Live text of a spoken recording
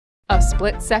A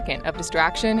split second of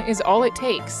distraction is all it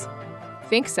takes.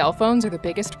 Think cell phones are the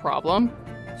biggest problem?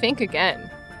 Think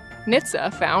again.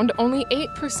 NHTSA found only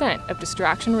 8% of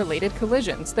distraction-related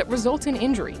collisions that result in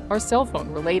injury are cell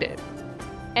phone-related.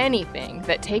 Anything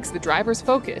that takes the driver's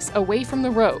focus away from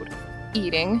the road,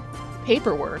 eating,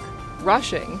 paperwork,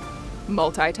 rushing,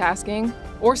 multitasking,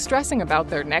 or stressing about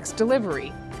their next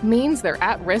delivery, means they're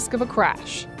at risk of a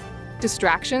crash.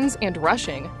 Distractions and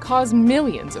rushing cause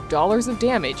millions of dollars of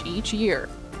damage each year.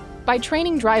 By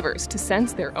training drivers to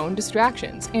sense their own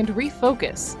distractions and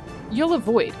refocus, you'll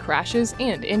avoid crashes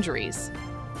and injuries.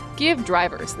 Give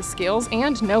drivers the skills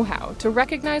and know-how to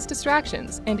recognize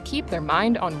distractions and keep their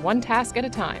mind on one task at a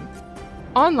time.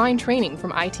 Online training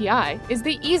from ITI is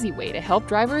the easy way to help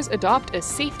drivers adopt a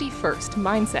safety-first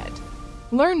mindset.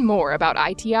 Learn more about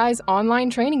ITI's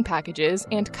online training packages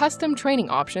and custom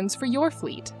training options for your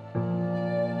fleet